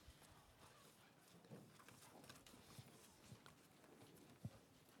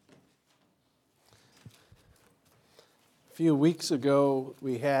few weeks ago,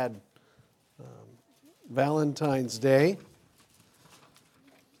 we had Valentine's Day,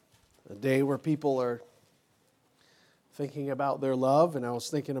 a day where people are thinking about their love, and I was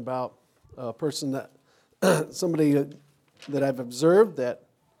thinking about a person somebody that I've observed that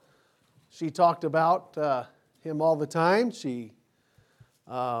she talked about him all the time. She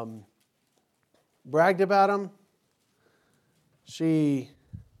bragged about him. She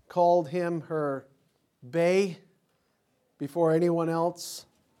called him her bae before anyone else.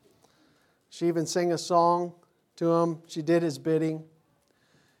 She even sang a song to him. She did his bidding.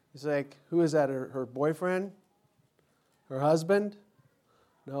 He's like, who is that? Her boyfriend? Her husband?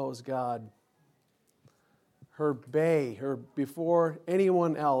 No, it was God. Her bae, her before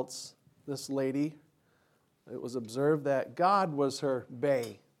anyone else, this lady, it was observed that God was her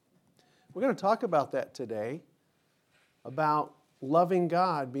bae. We're going to talk about that today, about loving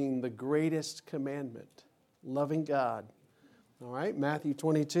God being the greatest commandment. Loving God. All right, Matthew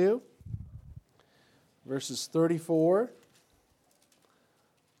 22, verses 34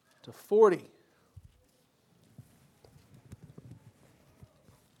 to 40.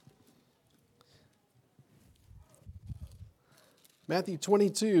 Matthew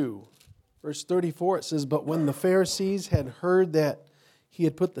 22, verse 34, it says, "But when the Pharisees had heard that he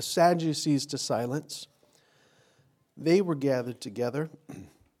had put the Sadducees to silence, they were gathered together.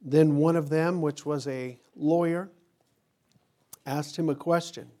 Then one of them, which was a lawyer, asked him a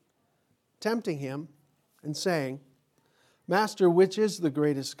question, tempting him and saying, 'Master, which is the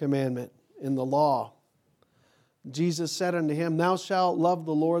greatest commandment in the law?' Jesus said unto him, 'Thou shalt love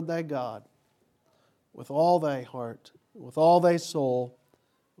the Lord thy God with all thy heart, with all thy soul,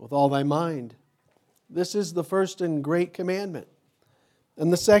 with all thy mind. This is the first and great commandment.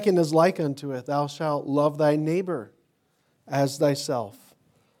 And the second is like unto it, Thou shalt love thy neighbor as thyself.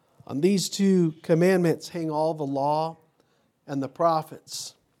 On these two commandments hang all the law and the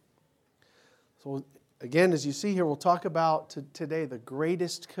prophets.'" So again, as you see here, we'll talk about today the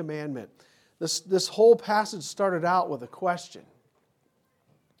greatest commandment. This whole passage started out with a question.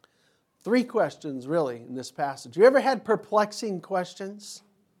 3 questions, really, in this passage. You ever had perplexing questions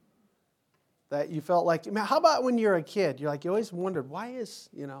that you felt like, man, how about when you're a kid? You're like, you always wondered, why is,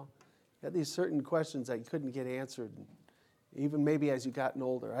 you had these certain questions that you couldn't get answered, even maybe as you gotten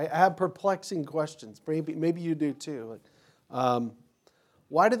older. I have perplexing questions. Maybe you do too.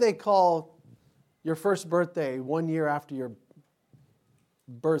 Why do they call your first birthday 1 year after your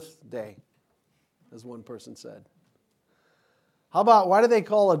birthday, as one person said? How about, why do they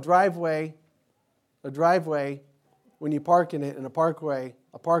call a driveway when you park in it, and a parkway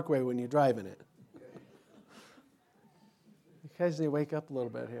when you drive in it? You guys need to wake up a little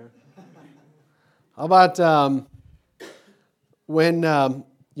bit here. How about when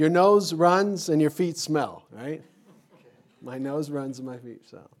your nose runs and your feet smell, right? My nose runs and my feet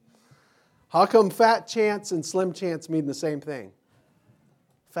smell. How come fat chance and slim chance mean the same thing?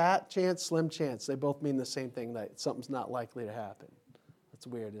 Fat chance, slim chance, they both mean the same thing, that something's not likely to happen. That's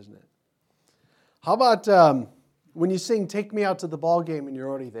weird, isn't it? How about when you sing "Take Me Out to the Ball Game" and you're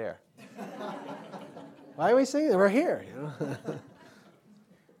already there? Why are we singing? We're here.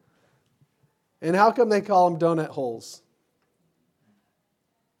 And how come they call them donut holes?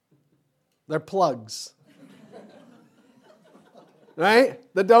 They're plugs. Right?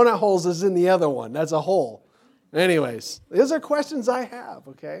 The donut holes is in the other one. That's a hole. Anyways, these are questions I have,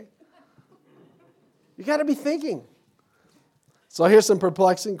 okay? You got to be thinking. So here's some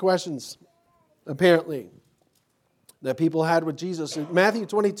perplexing questions, apparently, that people had with Jesus. In Matthew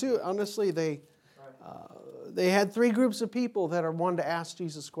 22, honestly, they had 3 groups of people that are wanting to ask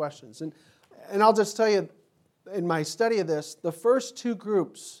Jesus questions. And I'll just tell you, in my study of this, the first 2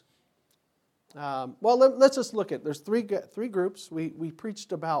 groups, let's just look at, there's 3 groups. We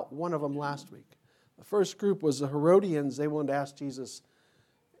preached about one of them last week. The first group was the Herodians. They wanted to ask Jesus,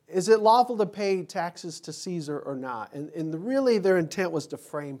 is it lawful to pay taxes to Caesar or not? And really their intent was to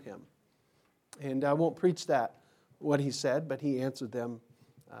frame him. And I won't preach what he said, but he answered them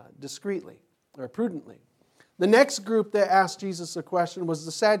discreetly or prudently. The next group that asked Jesus a question was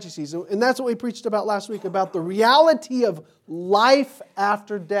the Sadducees. And that's what we preached about last week, about the reality of life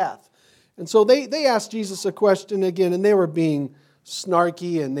after death. And so they asked Jesus a question again, and they were being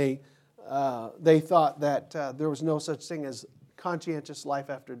snarky, and they thought that there was no such thing as conscientious life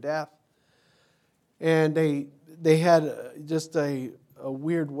after death. And they had just a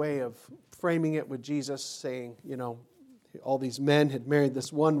weird way of framing it with Jesus, saying, all these men had married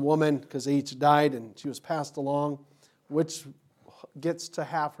this one woman because they each died and she was passed along, which gets to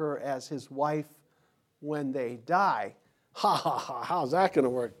have her as his wife when they die. Ha ha ha, how's that going to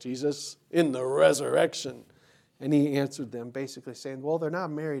work, Jesus? In the resurrection. And he answered them basically saying, well, they're not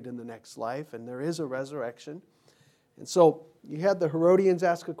married in the next life, and there is a resurrection. And so you had the Herodians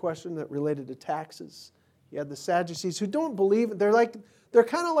ask a question that related to taxes. You had the Sadducees who don't believe. They're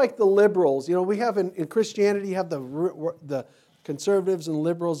kind of like the liberals. You know, we have in Christianity, you have the conservatives and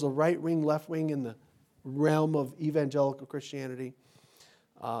liberals, the right wing, left wing in the realm of evangelical Christianity.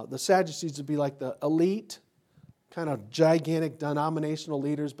 The Sadducees would be like the elite, kind of gigantic denominational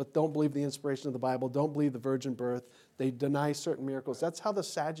leaders, but don't believe the inspiration of the Bible, don't believe the virgin birth. They deny certain miracles. That's how the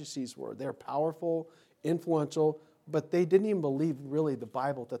Sadducees were. They're powerful, influential, but they didn't even believe really the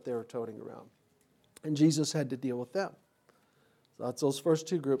Bible that they were toting around. And Jesus had to deal with them. So that's those first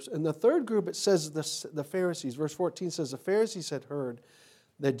two groups. And the third group, it says the Pharisees. Verse 14 says, the Pharisees had heard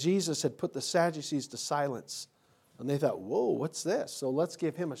that Jesus had put the Sadducees to silence. And they thought, whoa, what's this? So let's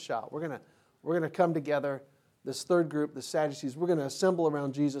give him a shot. We're gonna come together, this third group, the Sadducees. We're going to assemble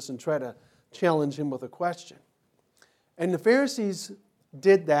around Jesus and try to challenge him with a question. And the Pharisees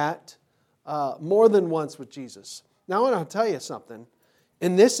did that more than once with Jesus. Now I want to tell you something.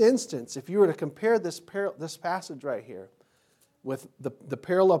 In this instance, if you were to compare this passage right here with the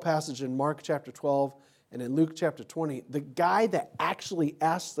parallel passage in Mark chapter 12 and in Luke chapter 20, the guy that actually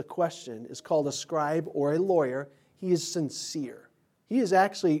asked the question is called a scribe or a lawyer. He is sincere. He is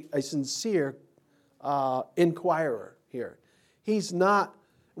actually a sincere inquirer here. He's not,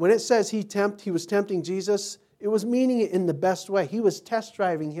 when it says he was tempting Jesus, it was meaning it in the best way. He was test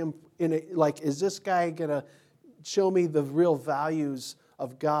driving him is this guy going to show me the real values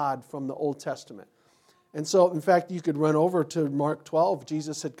of God from the Old Testament? And so, in fact, you could run over to Mark 12.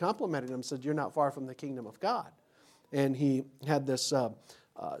 Jesus had complimented him, said, you're not far from the kingdom of God. And he had this,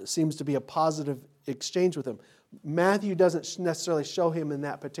 seems to be a positive exchange with him. Matthew doesn't necessarily show him in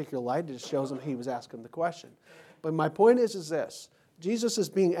that particular light. It just shows him he was asking the question. But my point is this. Jesus is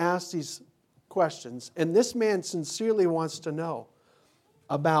being asked these questions, and this man sincerely wants to know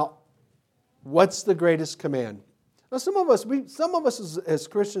about what's the greatest command. Now, some of us as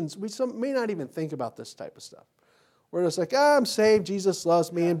Christians, we may not even think about this type of stuff. We're just like, I'm saved, Jesus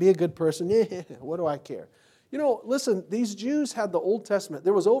loves me, and be a good person. What do I care? You know, listen, these Jews had the Old Testament.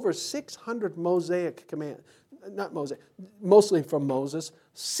 There was over 600 Mosaic commands. Not Mosaic, mostly from Moses.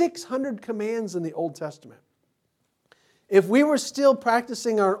 600 commands in the Old Testament. If we were still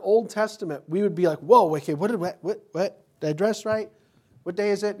practicing our Old Testament, we would be like, whoa, okay, what did I dress right? What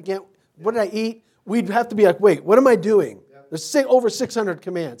day is it? Again, what did I eat? We'd have to be like, wait, what am I doing? There's over 600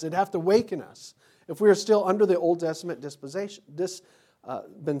 commands. It'd have to awaken us if we are still under the Old Testament dispensation.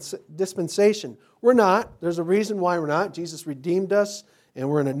 We're not. There's a reason why we're not. Jesus redeemed us, and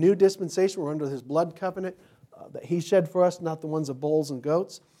we're in a new dispensation. We're under his blood covenant that he shed for us, not the ones of bulls and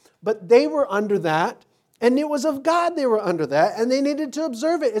goats. But they were under that, and it was of God they were under that, and they needed to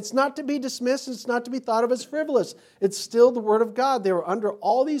observe it. It's not to be dismissed. It's not to be thought of as frivolous. It's still the Word of God. They were under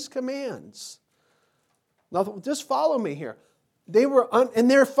all these commands. Now, just follow me here. They were, and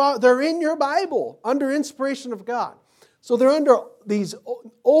they're in your Bible, under inspiration of God. So they're under these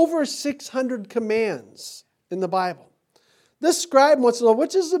over 600 commands in the Bible. This scribe wants to know,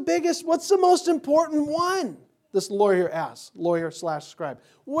 which is the biggest, what's the most important one? This lawyer asks, lawyer/scribe.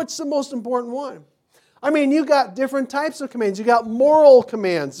 What's the most important one? I mean, you got different types of commands. You got moral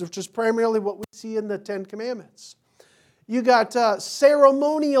commands, which is primarily what we see in the Ten Commandments. You got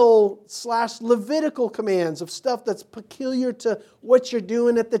ceremonial/Levitical commands of stuff that's peculiar to what you're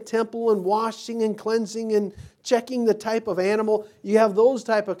doing at the temple and washing and cleansing and checking the type of animal. You have those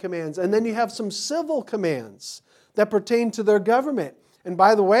type of commands. And then you have some civil commands that pertain to their government. And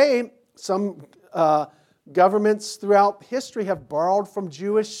by the way, some governments throughout history have borrowed from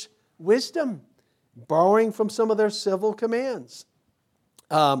Jewish wisdom, borrowing from some of their civil commands.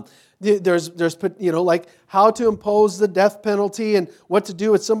 There's like how to impose the death penalty and what to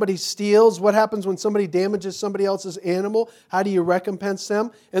do if somebody steals. What happens when somebody damages somebody else's animal? How do you recompense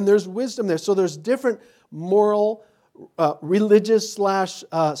them? And there's wisdom there. So there's different moral,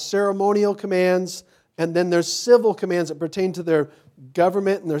 religious/ceremonial commands, and then there's civil commands that pertain to their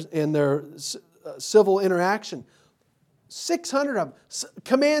government and their civil interaction. 600 of them.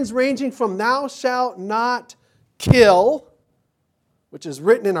 Commands ranging from thou shalt not kill, which is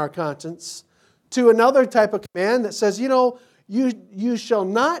written in our conscience, to another type of command that says, you shall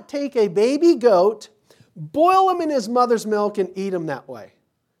not take a baby goat, boil him in his mother's milk, and eat him that way.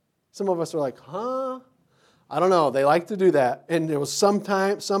 Some of us are like, huh? I don't know. They like to do that. And there was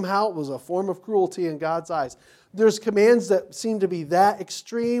somehow it was a form of cruelty in God's eyes. There's commands that seem to be that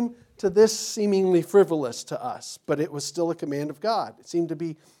extreme to this seemingly frivolous to us, but it was still a command of God. It seemed to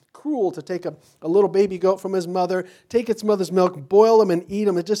be cruel to take a little baby goat from his mother, take its mother's milk, boil them, and eat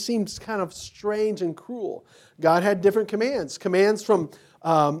them. It just seems kind of strange and cruel. God had different commands. Commands from,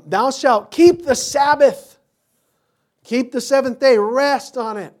 thou shalt keep the Sabbath. Keep the seventh day. Rest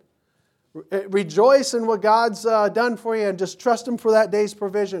on it. Rejoice in what God's done for you and just trust Him for that day's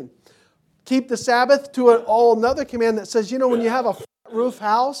provision. Keep the Sabbath to another command that says, when you have a flat roof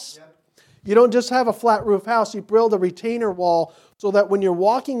house, you don't just have a flat roof house. You build a retainer wall so that when you're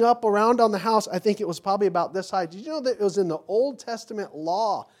walking up around on the house, I think it was probably about this high. Did you know that it was in the Old Testament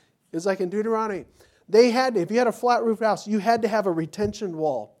law? It was like in Deuteronomy. If you had a flat roof house, you had to have a retention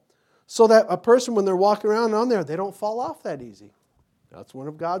wall so that a person, when they're walking around on there, they don't fall off that easy. That's one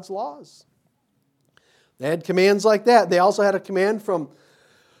of God's laws. They had commands like that. They also had a command from,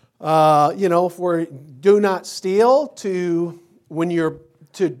 for do not steal to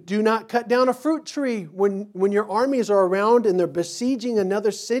do not cut down a fruit tree. When your armies are around and they're besieging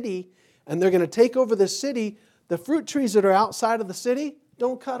another city and they're going to take over the city, the fruit trees that are outside of the city,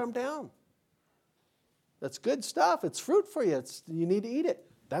 don't cut them down. That's good stuff. It's fruit for you. You need to eat it.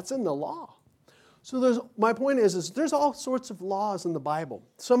 That's in the law. So my point is there's all sorts of laws in the Bible.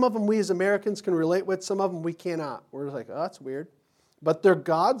 Some of them we as Americans can relate with. Some of them we cannot. We're like, oh, that's weird. But they're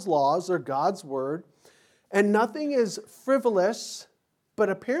God's laws. They're God's word. And nothing is frivolous, but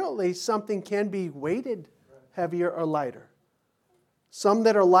apparently something can be weighted heavier or lighter. Some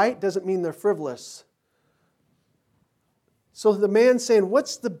that are light doesn't mean they're frivolous. So the man's saying,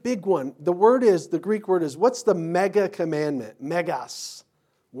 what's the big one? The Greek word is, what's the mega commandment? Megas.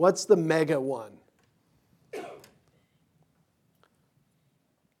 What's the mega one?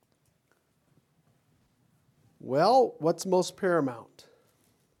 Well, what's most paramount?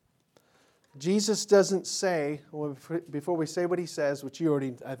 Jesus doesn't say, before we say what He says, which you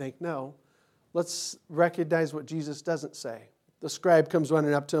already, I think, know, let's recognize what Jesus doesn't say. The scribe comes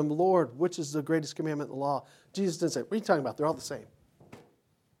running up to Him, Lord, which is the greatest commandment in the law? Jesus doesn't say, what are you talking about? They're all the same.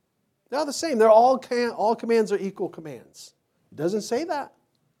 They're all the same. All commands are equal commands. He doesn't say that.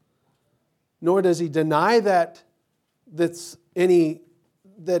 Nor does He deny that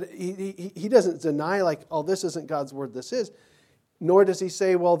he doesn't deny like, oh, this isn't God's word, this is. Nor does He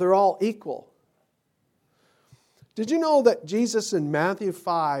say, well, they're all equal. Did you know that Jesus in Matthew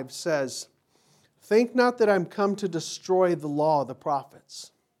 5 says, think not that I'm come to destroy the law of the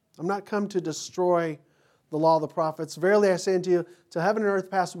prophets. I'm not come to destroy the law of the prophets. Verily I say unto you, to heaven and earth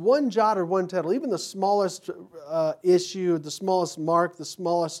pass one jot or one tittle, even the smallest issue, the smallest mark, the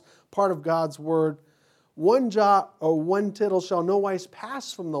smallest part of God's word, one jot or one tittle shall no wise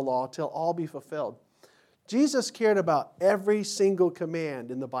pass from the law till all be fulfilled. Jesus cared about every single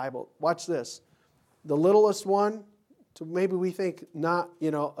command in the Bible. Watch this. The littlest one, to maybe we think not,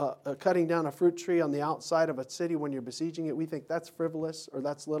 cutting down a fruit tree on the outside of a city when you're besieging it, we think that's frivolous or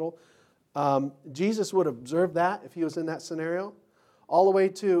that's little. Jesus would observe that if He was in that scenario. All the way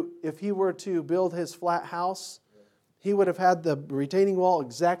to, if He were to build His flat house, He would have had the retaining wall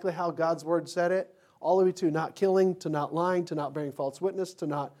exactly how God's word said it. All the way to not killing, to not lying, to not bearing false witness, to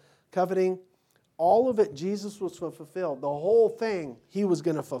not coveting. All of it, Jesus was fulfilled. The whole thing, He was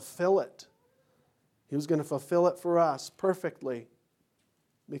going to fulfill it. He was going to fulfill it for us perfectly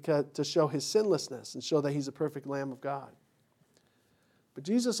to show His sinlessness and show that He's a perfect Lamb of God. But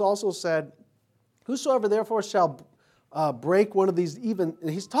Jesus also said, whosoever therefore shall break one of these, and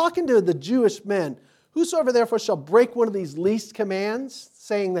He's talking to the Jewish men, whosoever therefore shall break one of these least commands,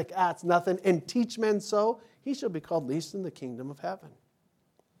 saying that it's nothing, and teach men so, he shall be called least in the kingdom of heaven.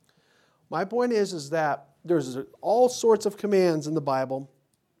 My point is that there's all sorts of commands in the Bible.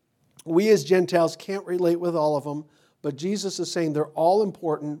 We as Gentiles can't relate with all of them, but Jesus is saying they're all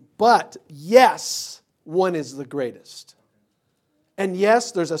important, but yes, one is the greatest. And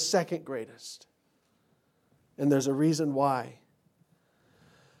yes, there's a second greatest. And there's a reason why.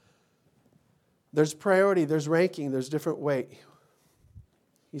 There's priority, there's ranking, there's different weight.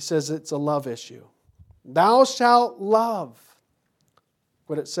 He says it's a love issue. Thou shalt love.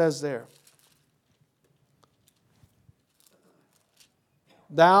 What it says there.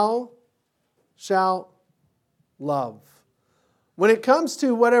 Thou shalt love. When it comes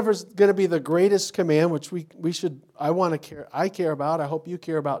to whatever's going to be the greatest command, which I care about, I hope you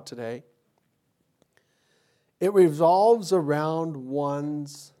care about today, it revolves around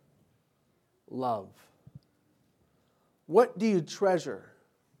one's love. What do you treasure?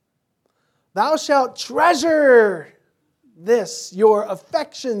 Thou shalt treasure this, your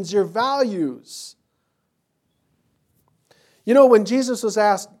affections, your values. When Jesus was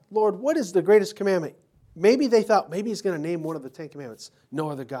asked, Lord, what is the greatest commandment? Maybe they thought, maybe He's going to name one of the 10 commandments. No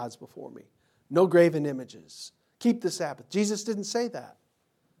other gods before me. No graven images. Keep the Sabbath. Jesus didn't say that.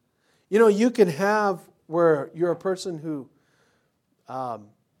 You know, you can have where you're a person who,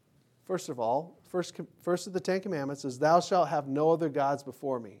 first of all, first of the Ten Commandments is, thou shalt have no other gods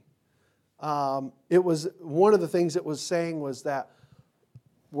before me. It was one of the things it was saying was that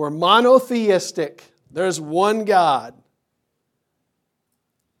we're monotheistic. There's one God.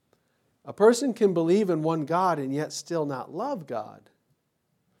 A person can believe in one God and yet still not love God.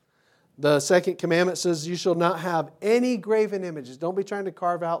 The second commandment says you shall not have any graven images. Don't be trying to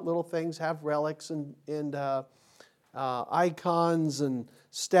carve out little things, have relics and icons and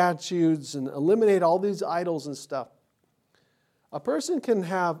statues and eliminate all these idols and stuff. A person can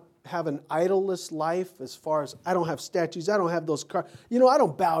have an idol-less life as far as, I don't have statues, I don't have those I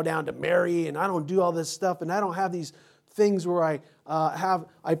don't bow down to Mary and I don't do all this stuff and I don't have these things where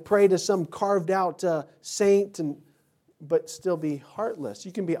I pray to some carved out saint but still be heartless.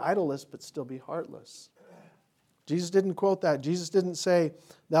 You can be idol-less but still be heartless. Jesus didn't quote that. Jesus didn't say,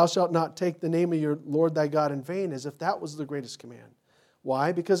 thou shalt not take the name of your Lord thy God in vain, as if that was the greatest command.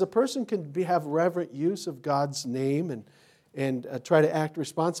 Why? Because a person can have reverent use of God's name and try to act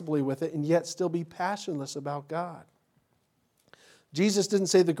responsibly with it and yet still be passionless about God. Jesus didn't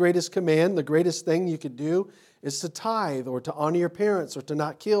say the greatest command, the greatest thing you could do is to tithe or to honor your parents or to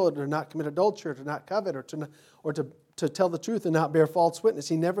not kill or to not commit adultery or to not covet or to tell the truth and not bear false witness.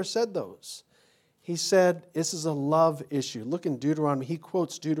 He never said those. He said this is a love issue. Look in Deuteronomy. He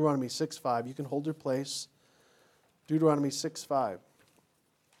quotes Deuteronomy 6:5. You can hold your place. Deuteronomy 6:5.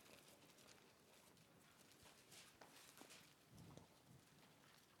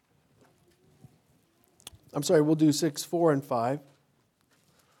 I'm sorry, we'll do 6:4 and 5.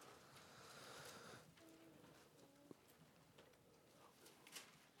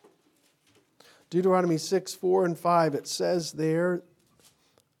 Deuteronomy 6:4 and 5, it says there,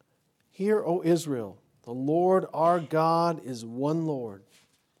 hear, O Israel, the Lord our God is one Lord,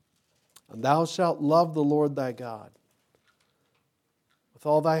 and thou shalt love the Lord thy God with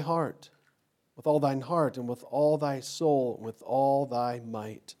all thy heart, with all thine heart, and with all thy soul, and with all thy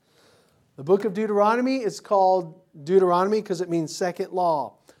might. The book of Deuteronomy is called Deuteronomy because it means second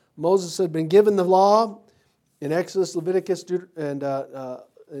law. Moses had been given the law in Exodus, Leviticus, and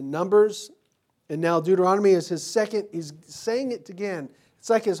Numbers. And now Deuteronomy is his second. He's saying it again. It's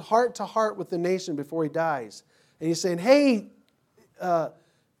like his heart to heart with the nation before he dies. And he's saying, hey,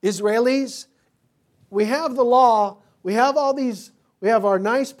 Israelis, we have the law. We have all these. We have our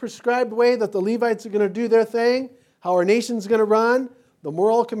nice prescribed way that the Levites are going to do their thing, how our nation's going to run, the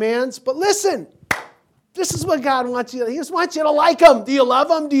moral commands. But listen, this is what God wants you to do. He just wants you to like Him. Do you love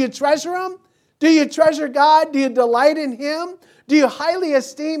Him? Do you treasure Him? Do you treasure God? Do you delight in Him? Do you highly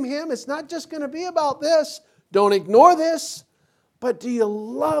esteem Him? It's not just going to be about this. Don't ignore this. But do you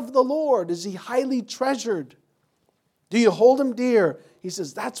love the Lord? Is He highly treasured? Do you hold Him dear? He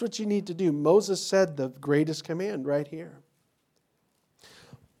says that's what you need to do. Moses said the greatest command right here.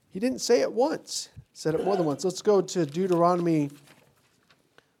 He didn't say it once. He said it more than once. Let's go to Deuteronomy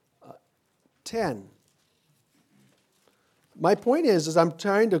 10. My point is I'm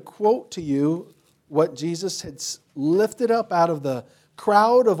trying to quote to you what Jesus had lifted up out of the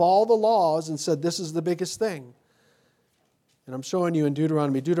crowd of all the laws and said this is the biggest thing. And I'm showing you in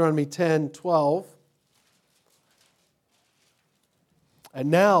Deuteronomy 10:12. And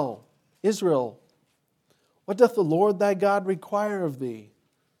now, Israel, what doth the Lord thy God require of thee?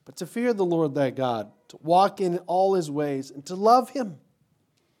 But to fear the Lord thy God, to walk in all His ways, and to love Him,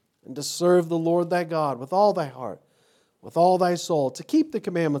 and to serve the Lord thy God with all thy heart, with all thy soul, to keep the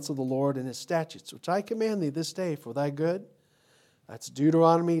commandments of the Lord and His statutes, which I command thee this day for thy good. That's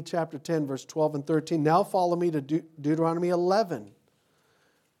Deuteronomy chapter 10, verse 12 and 13. Now follow me to Deuteronomy 11.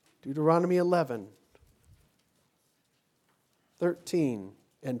 Deuteronomy 11, 13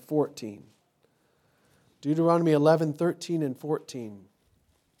 and 14. Deuteronomy 11, 13 and 14.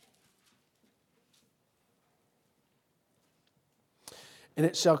 And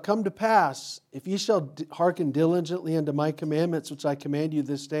it shall come to pass, if ye shall hearken diligently unto my commandments, which I command you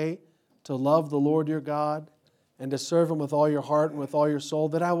this day, to love the Lord your God, and to serve Him with all your heart and with all your soul,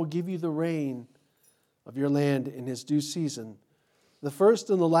 that I will give you the rain of your land in His due season, the first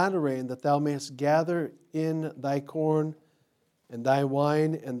and the latter rain, that thou mayest gather in thy corn and thy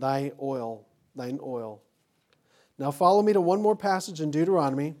wine and thine oil. Now follow me to one more passage in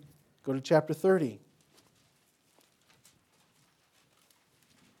Deuteronomy. Go to chapter 30.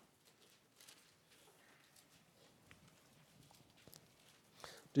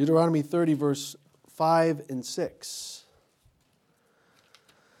 Deuteronomy 30, verse 5 and 6.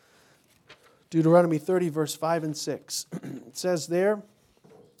 Deuteronomy 30, verse 5 and 6. It says there,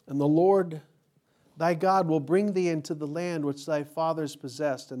 and the Lord thy God will bring thee into the land which thy fathers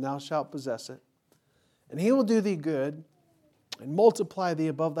possessed, and thou shalt possess it. And he will do thee good, and multiply thee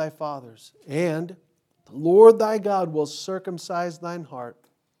above thy fathers. And the Lord thy God will circumcise thine heart,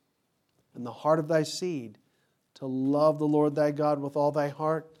 and the heart of thy seed, to love the Lord thy God with all thy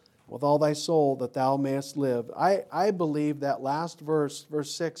heart, with all thy soul, that thou mayest live. I believe that last verse,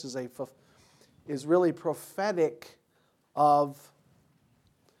 verse 6, is really prophetic of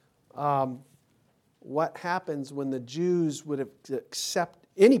what happens when the Jews would accept,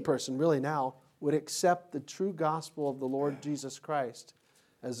 any person really now, would accept the true gospel of the Lord Jesus Christ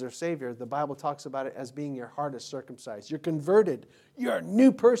as their Savior. The Bible talks about it as being your heart is circumcised. You're converted. You're a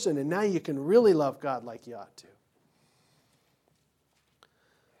new person, and now you can really love God like you ought to.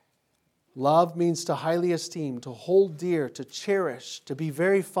 Love means to highly esteem, to hold dear, to cherish, to be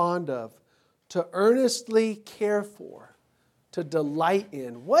very fond of, to earnestly care for, to delight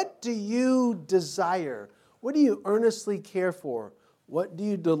in. What do you desire? What do you earnestly care for? What do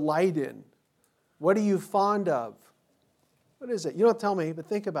you delight in? What are you fond of? What is it? You don't tell me, but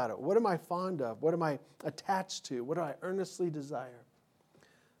think about it. What am I fond of? What am I attached to? What do I earnestly desire?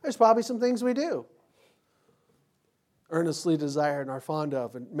 There's probably some things we do earnestly desire and are fond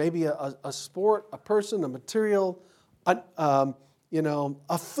of. And maybe a sport, a person, a material, a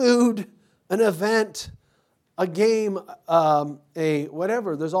food, an event, a game, a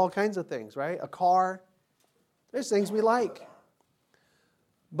whatever. There's all kinds of things, right? A car. There's things we like.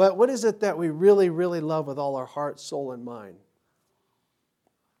 But what is it that we really, really love with all our heart, soul, and mind?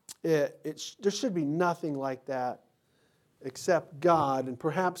 There should be nothing like that except God. And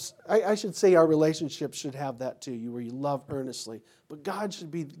perhaps, I should say our relationship should have that too, where you love earnestly. But God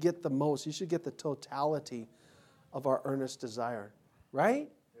should get the most. You should get the totality of our earnest desire. Right?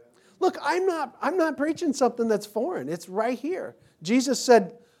 Yeah. Look, I'm not preaching something that's foreign. It's right here. Jesus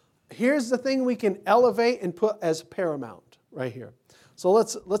said, here's the thing we can elevate and put as paramount right here. So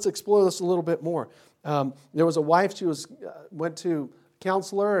let's explore this a little bit more. There was a wife. She went to a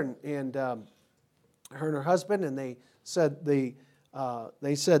counselor, and her and her husband, and the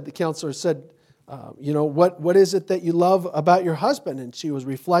counselor said, what is it that you love about your husband? And she was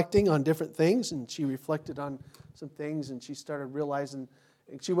reflecting on different things, and she reflected on some things, and she started realizing.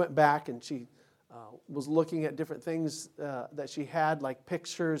 And she went back, and she was looking at different things that she had, like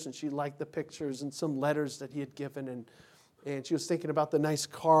pictures, and she liked the pictures and some letters that he had given, and she was thinking about the nice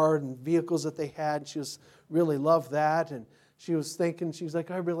car and vehicles that they had. She really loved that. And she was thinking, she was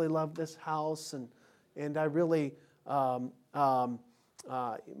like, I really love this house. And I really, the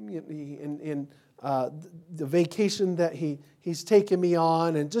vacation that he's taken me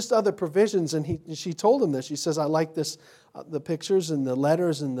on, and just other provisions. And she told him this. She says, I like this, the pictures and the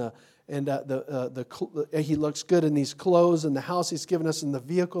letters and he looks good in these clothes and the house he's given us and the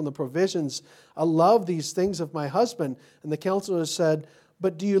vehicle and the provisions. I love these things of my husband. And the counselor said,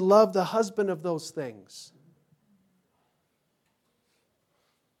 but do you love the husband of those things?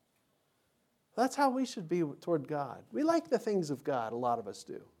 That's how we should be toward God. We like the things of God, a lot of us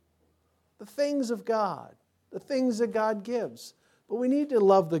do. The things of God, the things that God gives. But we need to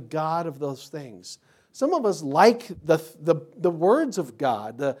love the God of those things. Some of us like the words of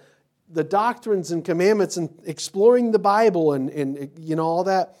God, the doctrines and commandments, and exploring the Bible and all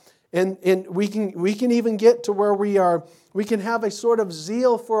that. And we can even get to where we can have a sort of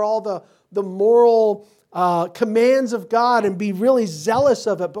zeal for all the moral commands of God and be really zealous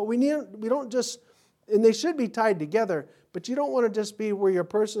of it. But we don't just, and they should be tied together, but you don't want to just be where you're a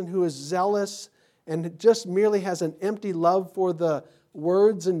person who is zealous and just merely has an empty love for the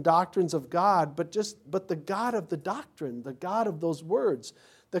words and doctrines of God, but the God of the doctrine, the God of those words,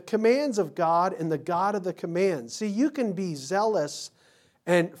 the commands of God and the God of the commands. See, you can be zealous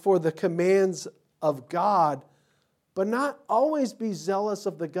and for the commands of God, but not always be zealous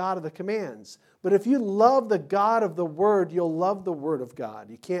of the God of the commands. But if you love the God of the Word, you'll love the Word of God.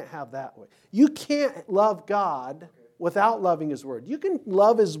 You can't have that way. You can't love God without loving His Word. You can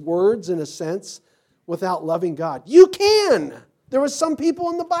love His words in a sense without loving God. You can. There were some people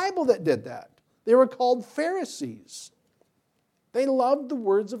in the Bible that did that. They were called Pharisees. They loved the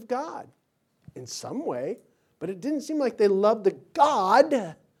words of God in some way, but it didn't seem like they loved the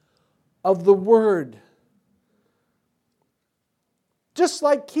God of the Word. Just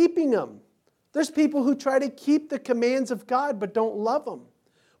like keeping them. There's people who try to keep the commands of God but don't love them.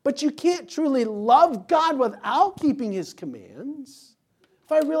 But you can't truly love God without keeping His commands.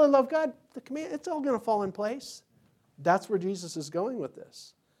 If I really love God, the command, it's all going to fall in place. That's where Jesus is going with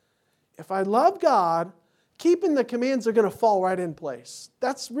this. If I love God, keeping the commands are going to fall right in place.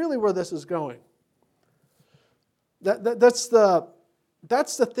 That's really where this is going. That's the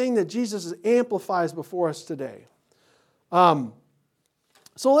that's the thing that Jesus amplifies before us today.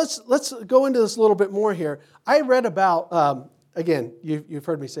 So let's go into this a little bit more here. I read about, again, you've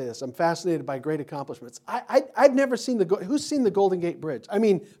heard me say this, I'm fascinated by great accomplishments. I've never seen who's seen the Golden Gate Bridge? I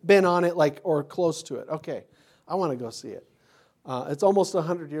mean, been on it or close to it. Okay, I want to go see it. It's almost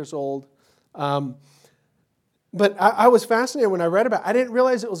 100 years old. But I was fascinated when I read about it. I didn't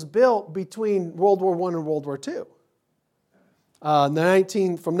realize it was built between World War I and World War II. From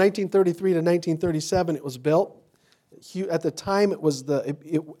 1933 to 1937, it was built. At the time,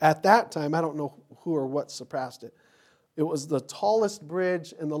 at that time, I don't know who or what surpassed it. It was the tallest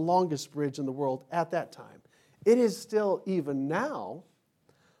bridge and the longest bridge in the world at that time. It is still, even now,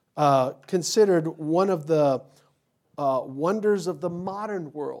 considered one of the wonders of the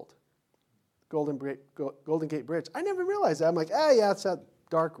modern world. Golden Gate Bridge. I never realized that. I'm like, yeah, it's that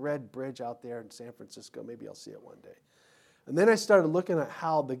dark red bridge out there in San Francisco. Maybe I'll see it one day. And then I started looking at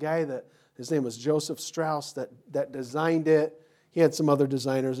how the guy his name was Joseph Strauss, that designed it. He had some other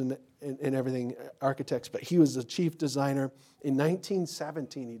designers and everything, architects, but he was the chief designer. In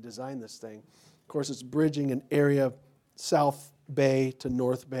 1917, he designed this thing. Of course, it's bridging an area, South Bay to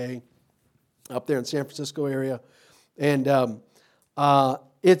North Bay, up there in San Francisco area. And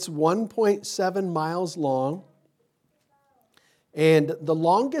it's 1.7 miles long. And the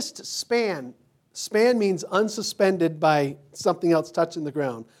longest span means unsuspended by something else touching the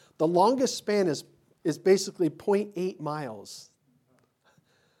ground. The longest span is basically 0.8 miles,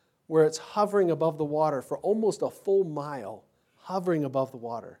 where it's hovering above the water for almost a full mile, hovering above the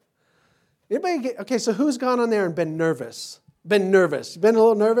water. Okay, so who's gone on there and been nervous? Been nervous? Been a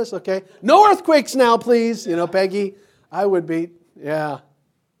little nervous? Okay. No earthquakes now, please. Peggy, I would be. Yeah.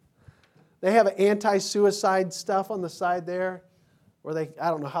 They have anti-suicide stuff on the side there, where I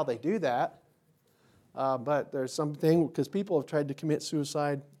don't know how they do that. But there's something, because people have tried to commit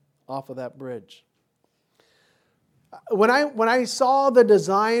suicide off of that bridge. When I saw the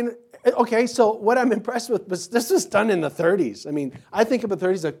design, okay, so what I'm impressed with was this was done in the 30s. I mean, I think of the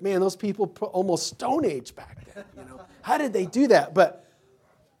 30s like, man, those people put almost Stone Age back then. How did they do that? But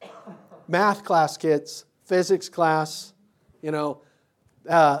math class kids, physics class,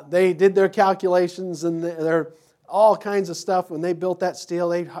 they did their calculations and they're all kinds of stuff. When they built that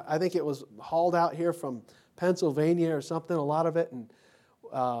steel, I think it was hauled out here from Pennsylvania or something, a lot of it.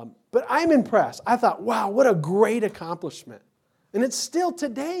 But I'm impressed. I thought, wow, what a great accomplishment. And it's still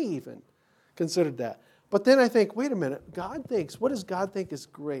today even considered that. But then I think, wait a minute, what does God think is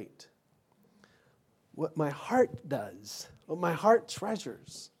great? What my heart does, what my heart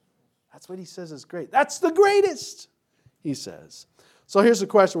treasures. That's what he says is great. That's the greatest, he says. So here's the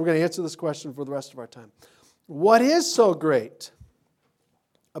question. We're going to answer this question for the rest of our time. What is so great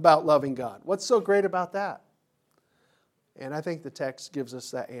about loving God? What's so great about that? And I think the text gives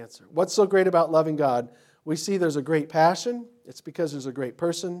us that answer. What's so great about loving God? We see there's a great passion. It's because there's a great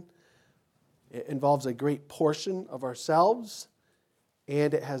person. It involves a great portion of ourselves.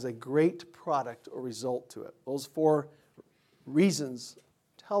 And it has a great product or result to it. Those 4 reasons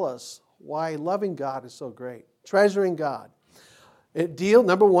tell us why loving God is so great. Treasuring God.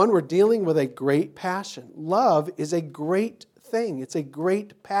 Number 1, we're dealing with a great passion. Love is a great thing. It's a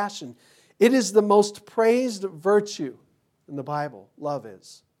great passion. It is the most praised virtue in the Bible. Love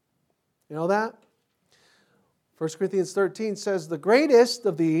is. You know that? 1 Corinthians 13 says the greatest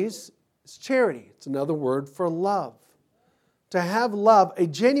of these is charity. It's another word for love. To have love, a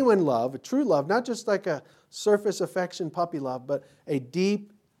genuine love, a true love, not just like a surface affection, puppy love, but a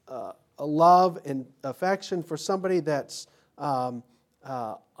deep a love and affection for somebody that's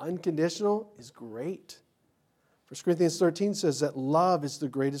unconditional is great. 1 Corinthians 13 says that love is the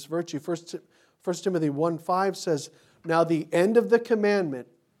greatest virtue. 1 Timothy 1:5 says, now the end of the commandment,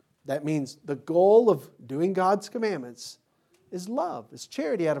 that means the goal of doing God's commandments, is love, is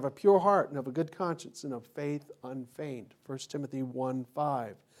charity out of a pure heart and of a good conscience and of faith unfeigned. 1 Timothy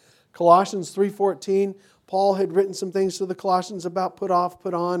 1:5. Colossians 3:14, Paul had written some things to the Colossians about put off,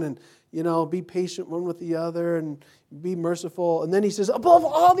 put on, and be patient one with the other and be merciful. And then he says, above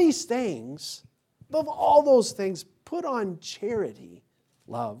all these things, above all those things, put on charity,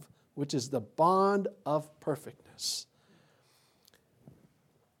 love, which is the bond of perfectness.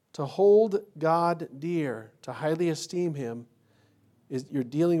 To hold God dear, to highly esteem Him, you're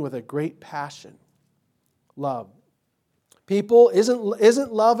dealing with a great passion. Love. People,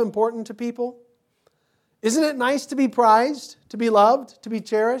 isn't love important to people? Isn't it nice to be prized, to be loved, to be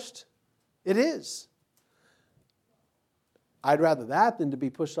cherished? It is. I'd rather that than to be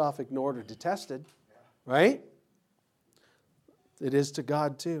pushed off, ignored, or detested. Right? It is to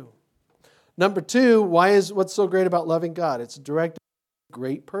God too. Number 2, what's so great about loving God? It's direct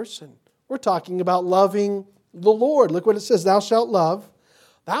great person. We're talking about loving the Lord. Look what it says. Thou shalt love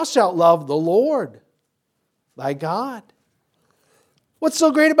the Lord, thy God. What's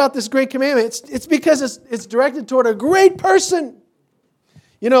so great about this great commandment? It's because it's directed toward a great person.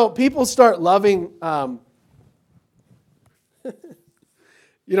 You know, people start loving,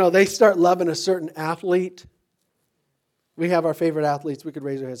 they start loving a certain athlete. We have our favorite athletes. We could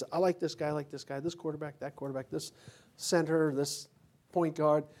raise our hands. I like this guy, this quarterback, that quarterback, this center, this point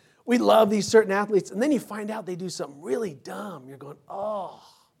guard. We love these certain athletes. And then you find out they do something really dumb. You're going, oh,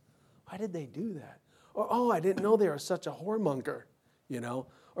 why did they do that? Or, oh, I didn't know they were such a whoremonger,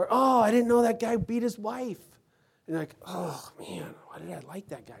 Or, oh, I didn't know that guy beat his wife. And you're like, oh, man, why did I like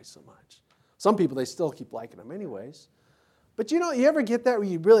that guy so much? Some people, they still keep liking him anyways. But you ever get that where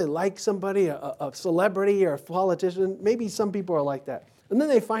you really like somebody, a celebrity or a politician? Maybe some people are like that. And then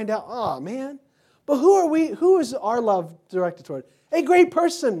they find out, oh, man, but who are we? Who is our love directed toward? A great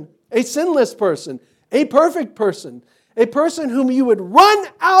person, a sinless person, a perfect person, a person whom you would run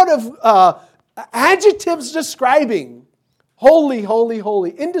out of adjectives describing. Holy, holy,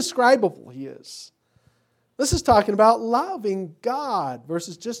 holy. Indescribable he is. This is talking about loving God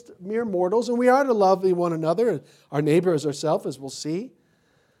versus just mere mortals. And we are to love one another, our neighbor as ourselves, as we'll see.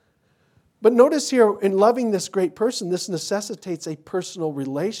 But notice here, in loving this great person, this necessitates a personal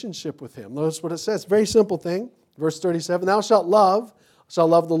relationship with him. Notice what it says. Very simple thing. Verse 37, thou shalt love the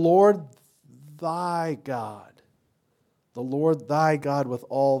Lord thy God. The Lord thy God with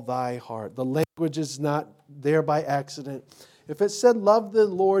all thy heart. The language is not there by accident. If it said love the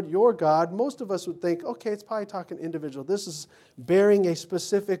Lord your God, most of us would think, okay, it's probably talking individual. This is bearing a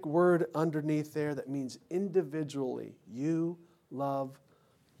specific word underneath there that means individually. You love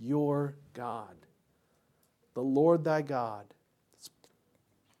your God. The Lord thy God.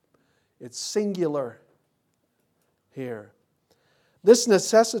 It's singular here. This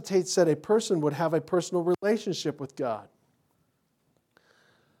necessitates that a person would have a personal relationship with God.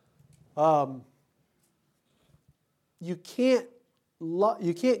 You can't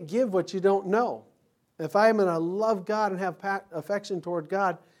give what you don't know. If I'm going to love God and have affection toward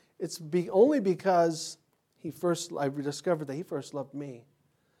God, it's only because I discovered that He first loved me.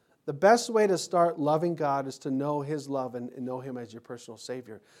 The best way to start loving God is to know His love and know Him as your personal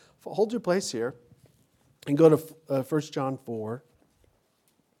Savior. Hold your place here and go to 1 John 4.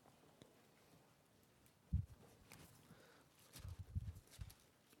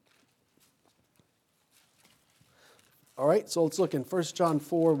 All right, so let's look in 1 John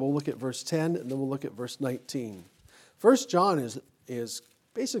 4. We'll look at verse 10, and then we'll look at verse 19. 1 John is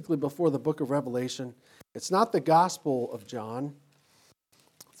basically before the book of Revelation. It's not the Gospel of John.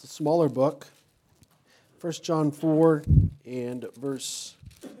 It's a smaller book. 1 John 4 and verse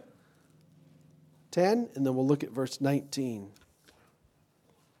 10, and then we'll look at verse 19.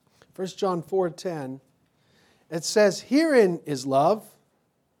 1 John 4:10, it says, herein is love,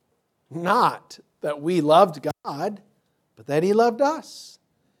 not that we loved God, but that He loved us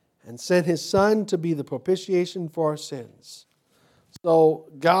and sent His Son to be the propitiation for our sins. So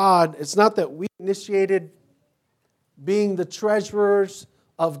God, it's not that we initiated being the treasurers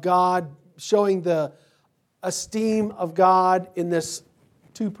of God, showing the esteem of God in this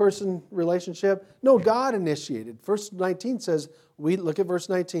two-person relationship. No, God initiated. Verse 19 says, look at verse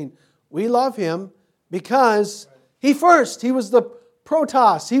 19. We love Him because He was the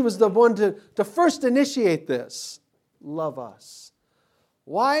protos. He was the one to first initiate this. Love us.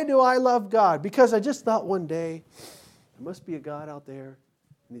 Why do I love God? Because I just thought one day, there must be a God out there,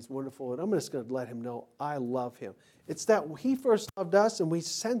 and He's wonderful, and I'm just going to let Him know I love Him. It's that He first loved us, and we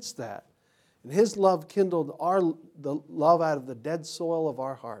sense that. And His love kindled the love out of the dead soil of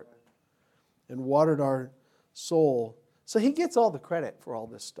our heart and watered our soul. So He gets all the credit for all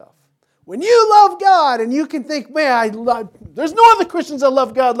this stuff. When you love God and you can think, man, there's no other Christians that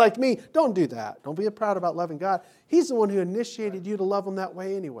love God like me. Don't do that. Don't be proud about loving God. He's the one who initiated you to love Him that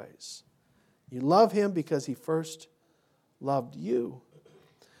way anyways. You love Him because He first loved you.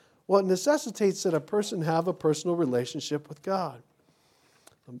 Well, it necessitates that a person have a personal relationship with God.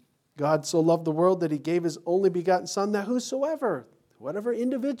 God so loved the world that He gave His only begotten Son, that whatever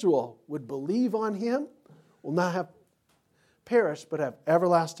individual would believe on Him will not have perished but have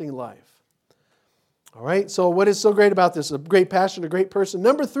everlasting life. All right, so what is so great about this? A great passion, a great person.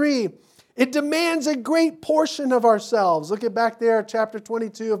 Number 3, it demands a great portion of ourselves. Look at back there, chapter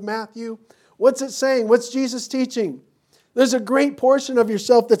 22 of Matthew. What's it saying? What's Jesus teaching? There's a great portion of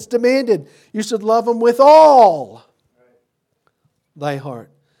yourself that's demanded. You should love Him with all thy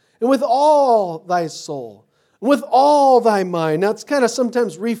heart, and with all thy soul, and with all thy mind. Now, it's kind of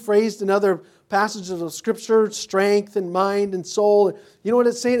sometimes rephrased in other passages of Scripture, strength and mind and soul. You know what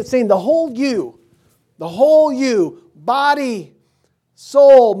it's saying? It's saying the whole you, body,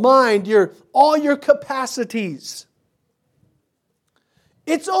 soul, mind, all your capacities.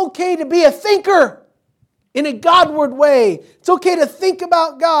 It's okay to be a thinker in a Godward way. It's okay to think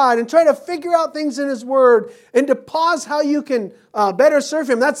about God and try to figure out things in His Word and to pause how you can better serve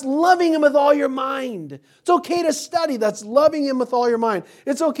Him. That's loving Him with all your mind. It's okay to study. That's loving Him with all your mind.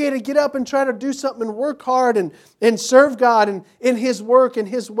 It's okay to get up and try to do something and work hard and serve God in His work, in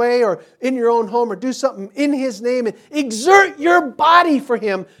His way, or in your own home, or do something in His name and exert your body for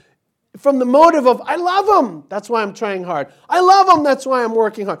Him. From the motive of, I love Him, that's why I'm trying hard. I love Him, that's why I'm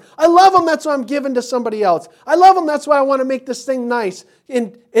working hard. I love Him, that's why I'm giving to somebody else. I love Him, that's why I want to make this thing nice.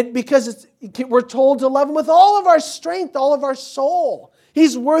 Because we're told to love Him with all of our strength, all of our soul.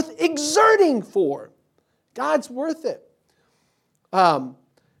 He's worth exerting for. God's worth it. And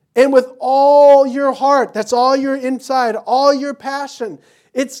with all your heart, that's all your inside, all your passion.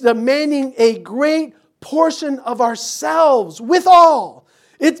 It's demanding a great portion of ourselves with all.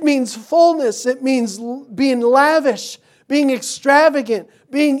 It means fullness. It means being lavish, being extravagant,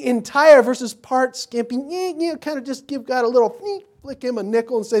 being entire versus part skimping. Kind of just give God a little, flick Him a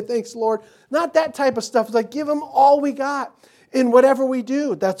nickel and say, thanks, Lord. Not that type of stuff. It's like give Him all we got in whatever we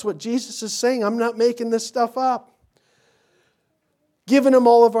do. That's what Jesus is saying. I'm not making this stuff up. Giving Him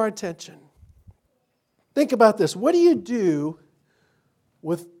all of our attention. Think about this. What do you do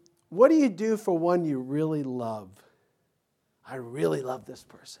for one you really love? I really love this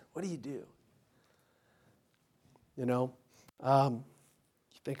person. What do you do? You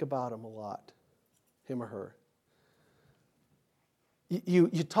think about him a lot, him or her. You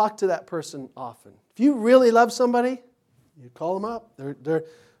talk to that person often. If you really love somebody, you call them up.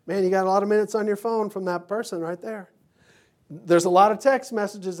 Man, you got a lot of minutes on your phone from that person right there. There's a lot of text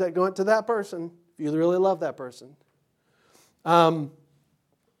messages that go into that person if you really love that person.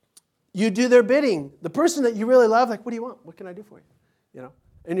 You do their bidding. The person that you really love, like, what do you want? What can I do for you?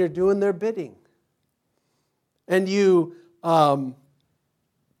 And you're doing their bidding. And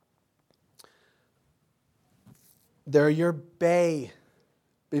they're your bae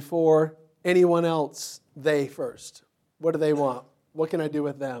before anyone else, they first. What do they want? What can I do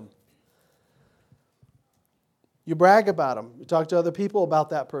with them? You brag about them. You talk to other people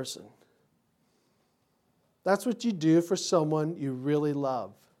about that person. That's what you do for someone you really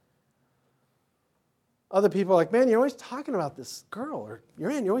love. Other people are like, man, you're always talking about this girl, or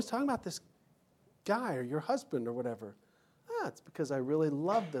you're always talking about this guy or your husband or whatever. It's because I really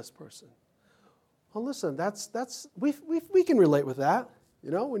love this person. Well, listen, we can relate with that.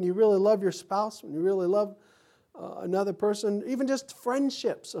 When you really love your spouse, when you really love another person, even just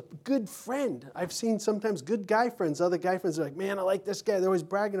friendships, a good friend. I've seen sometimes good guy friends, other guy friends are like, man, I like this guy. They're always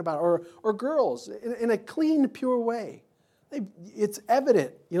bragging about it. Or girls in a clean, pure way. It's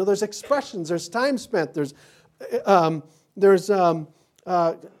evident. There's expressions. There's time spent. It's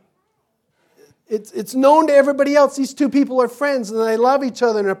known to everybody else. These two people are friends and they love each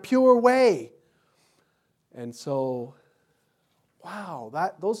other in a pure way. And so, wow,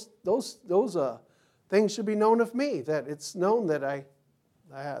 those things should be known of me. That it's known that I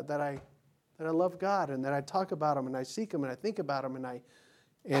love God and that I talk about Him and I seek Him and I think about Him and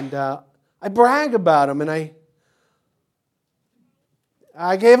I brag about Him and I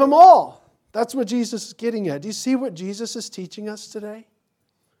gave Him all. That's what Jesus is getting at. Do you see what Jesus is teaching us today?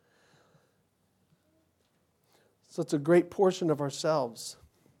 So it's a great portion of ourselves.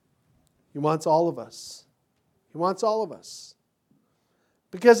 He wants all of us. He wants all of us.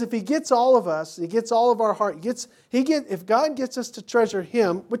 Because if He gets all of us, He gets all of our heart. If God gets us to treasure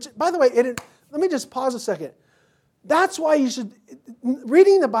Him, which, by the way, let me just pause a second. That's why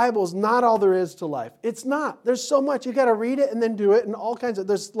reading the Bible is not all there is to life. It's not. There's so much. You got to read it and then do it and all kinds of,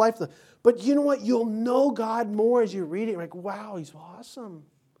 there's life. But you know what? You'll know God more as you read it. You're like, wow, He's awesome.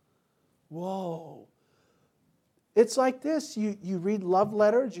 Whoa. It's like this. You read love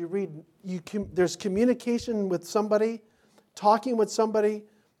letters. There's communication with somebody, talking with somebody,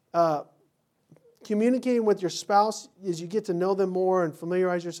 communicating with your spouse as you get to know them more and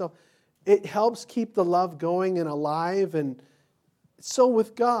familiarize yourself. It helps keep the love going and alive, and so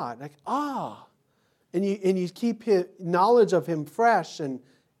with God, and you keep His knowledge of Him fresh, and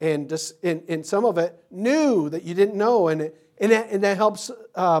some of it new that you didn't know, and that helps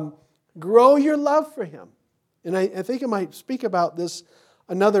grow your love for Him. And I think I might speak about this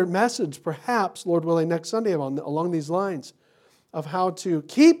another message, perhaps, Lord willing, next Sunday along these lines of how to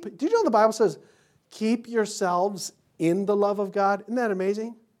keep. Do you know the Bible says, keep yourselves in the love of God? Isn't that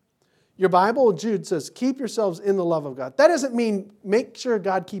amazing? Your Bible, Jude says, keep yourselves in the love of God. That doesn't mean make sure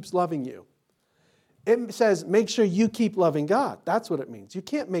God keeps loving you. It says, make sure you keep loving God. That's what it means. You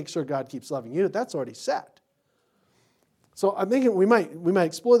can't make sure God keeps loving you. That's already set. So I'm thinking we might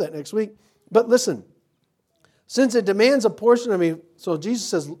explore that next week. But listen, since it demands a portion of me, so Jesus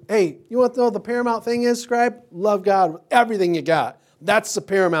says, hey, you want to know what the paramount thing is, scribe? Love God with everything you got. That's the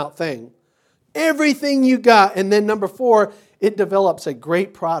paramount thing. Everything you got. And then number 4, it develops a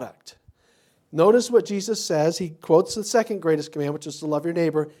great product. Notice what Jesus says. He quotes the second greatest command, which is to love your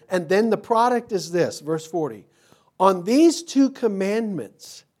neighbor. And then the product is this, verse 40. On these 2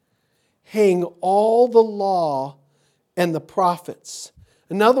 commandments hang all the law and the prophets.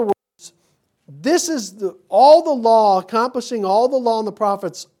 In other words, this is all the law, accomplishing all the law and the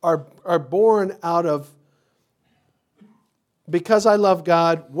prophets are born out of, because I love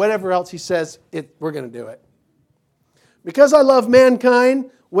God, whatever else He says, we're going to do it. Because I love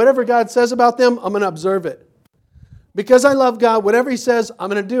mankind, whatever God says about them, I'm going to observe it. Because I love God, whatever He says, I'm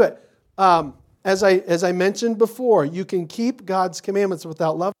going to do it. As I mentioned before, you can keep God's commandments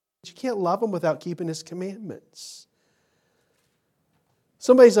without love. But you can't love Him without keeping His commandments.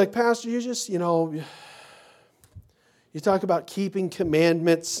 Somebody's like, Pastor, you just, you talk about keeping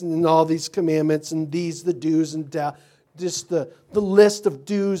commandments and all these commandments and these, the do's and just the list of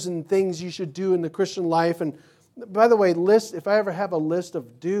do's and things you should do in the Christian life. And by the way, if I ever have a list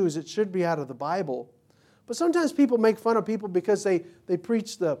of do's, it should be out of the Bible. But sometimes people make fun of people because they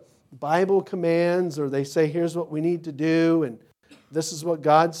preach the Bible commands, or they say, here's what we need to do, and this is what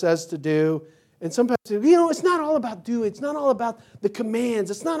God says to do. And sometimes, it's not all about doing. It's not all about the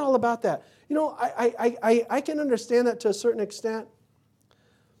commands. It's not all about that. I can understand that to a certain extent.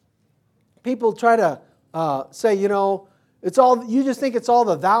 People try to say, it's all, you just think it's all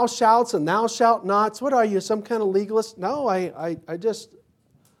the thou shalt and thou shalt nots. What are you, some kind of legalist? No, I just,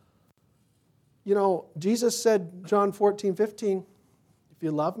 Jesus said, John 14:15, if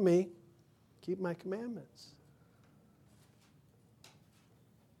you love me, keep my commandments.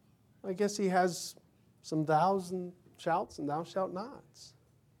 I guess He has some thous and shalts and thou shalt nots.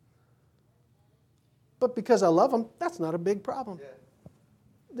 But because I love Him, that's not a big problem. Yeah.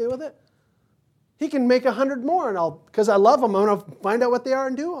 Deal with it. He can make 100 more, and because I love Him, I'm going to find out what they are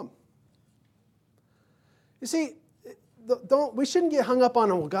and do them. You see, we shouldn't get hung up on,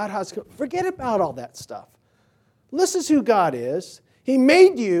 well, God has, forget about all that stuff. This is who God is. He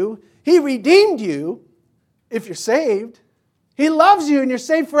made you. He redeemed you if you're saved. He loves you and you're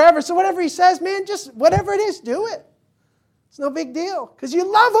saved forever. So whatever He says, man, just whatever it is, do it. It's no big deal because you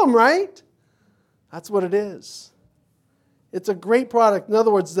love Him, right? That's what it is. It's a great product. In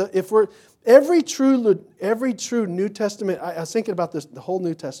other words, every true New Testament, I was thinking about this, the whole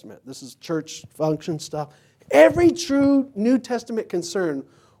New Testament. This is church function stuff. Every true New Testament concern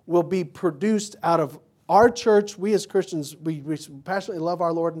will be produced out of our church. We as Christians, we passionately love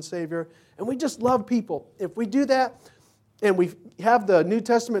our Lord and Savior, and we just love people. If we do that, and we have the New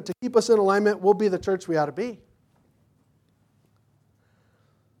Testament to keep us in alignment, we'll be the church we ought to be.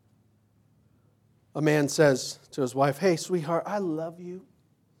 A man says to his wife, hey, sweetheart, I love you.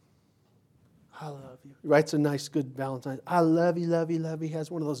 I love you. He writes a nice, good Valentine's. I love you, love you, love you. He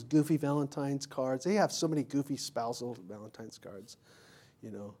has one of those goofy Valentine's cards. They have so many goofy spousal Valentine's cards.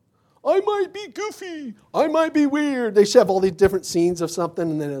 I might be goofy. I might be weird. They should have all these different scenes of something,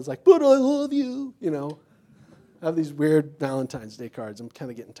 and then it's like, but I love you, I have these weird Valentine's Day cards. I'm kind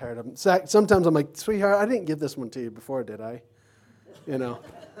of getting tired of them. Sometimes I'm like, sweetheart, I didn't give this one to you before, did I?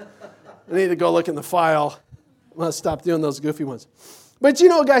 I need to go look in the file. I'm going to stop doing those goofy ones. But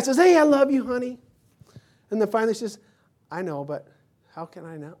a guy says, hey, I love you, honey. And then finally she says, I know, but how can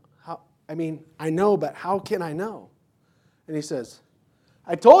I know? I know, but how can I know? And he says,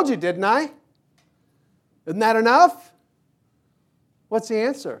 I told you, didn't I? Isn't that enough? What's the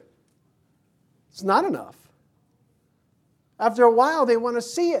answer? It's not enough. After a while, they want to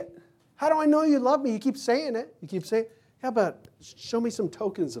see it. How do I know you love me? You keep saying it. You keep saying, how about show me some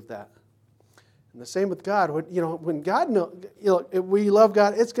tokens of that? And the same with God. When God we love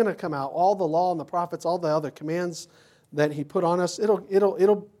God, it's going to come out. All the law and the prophets, all the other commands that He put on us,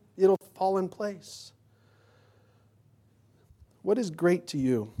 it'll fall in place. What is great to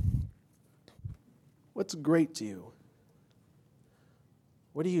you? What's great to you?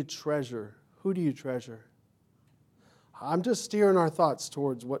 What do you treasure? Who do you treasure? I'm just steering our thoughts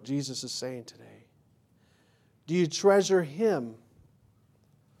towards what Jesus is saying today. Do you treasure Him?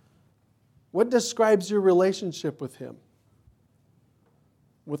 What describes your relationship with Him?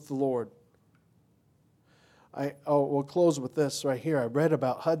 With the Lord? We'll close with this right here. I read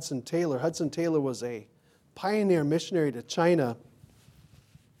about Hudson Taylor. Hudson Taylor was a pioneer missionary to China.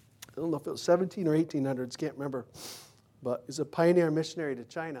 I don't know if it was 17 or 1800s, can't remember. But he's a pioneer missionary to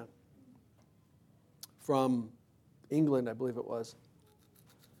China. from England, I believe it was.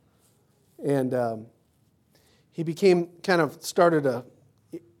 And he started a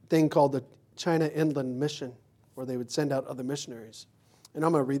thing called the China Inland Mission, where they would send out other missionaries. And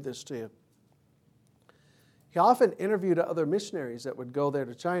I'm going to read this to you. He often interviewed other missionaries that would go there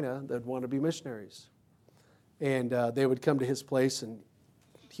to China that would want to be missionaries. And they would come to his place, and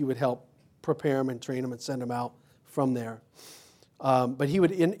he would help prepare them and train them and send them out from there. But he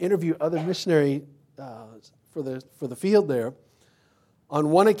would interview other missionaries for the field there. On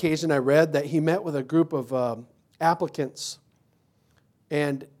one occasion, I read that he met with a group of applicants,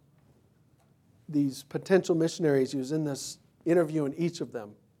 and these potential missionaries, he was in this interviewing each of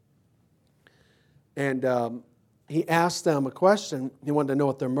them. And he asked them a question. He wanted to know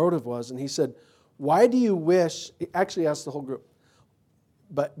what their motive was. And he said, why do you wish, he actually asked the whole group,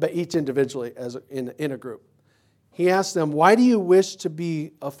 but each individually in a group. He asked them, why do you wish to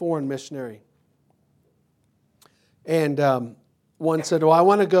be a foreign missionary? And one said, I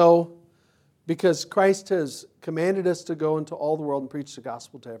want to go because Christ has commanded us to go into all the world and preach the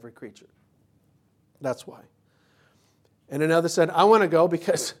gospel to every creature. That's why. And another said, I want to go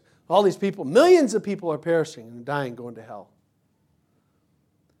because all these people, millions of people are perishing and dying, going to hell.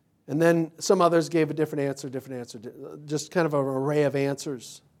 And then some others gave a different answer, just kind of an array of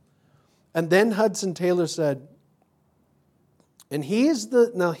answers. And then Hudson Taylor said, and he has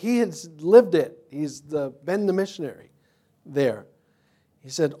lived it. He's been the missionary there. He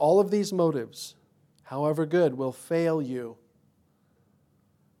said, all of these motives, however good, will fail you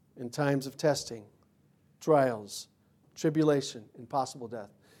in times of testing, trials, tribulation, and possible death.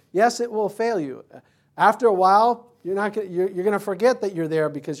 Yes, it will fail you. After a while, you're going to forget that you're there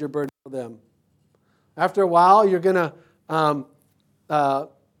because you're burdened for them. After a while, you're going to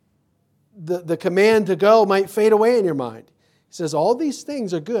the command to go might fade away in your mind. He says all these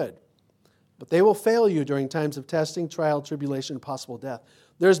things are good, but they will fail you during times of testing, trial, tribulation, and possible death.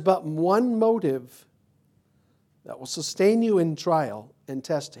 There's but one motive that will sustain you in trial and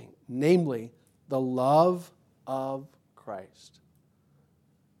testing, namely the love of Christ.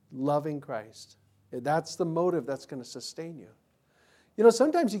 Loving Christ. That's the motive that's going to sustain you. You know,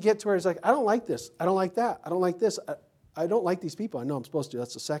 sometimes you get to where it's like, I don't like this. I don't like that. I don't like this. I don't like these people. I know I'm supposed to.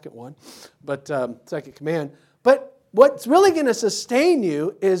 That's the second one. But second command. But what's really going to sustain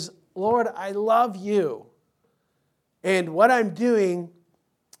you is, Lord, I love you. And what I'm doing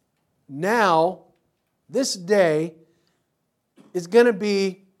now, this day, is going to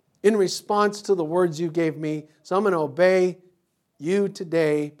be in response to the words you gave me. So I'm going to obey you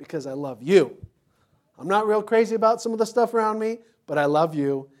today because I love you. I'm not real crazy about some of the stuff around me, but I love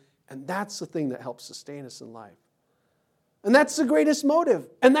you. And that's the thing that helps sustain us in life. And that's the greatest motive.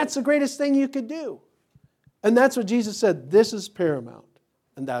 And that's the greatest thing you could do. And that's what Jesus said. This is paramount.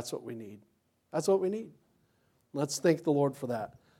 And that's what we need. That's what we need. Let's thank the Lord for that.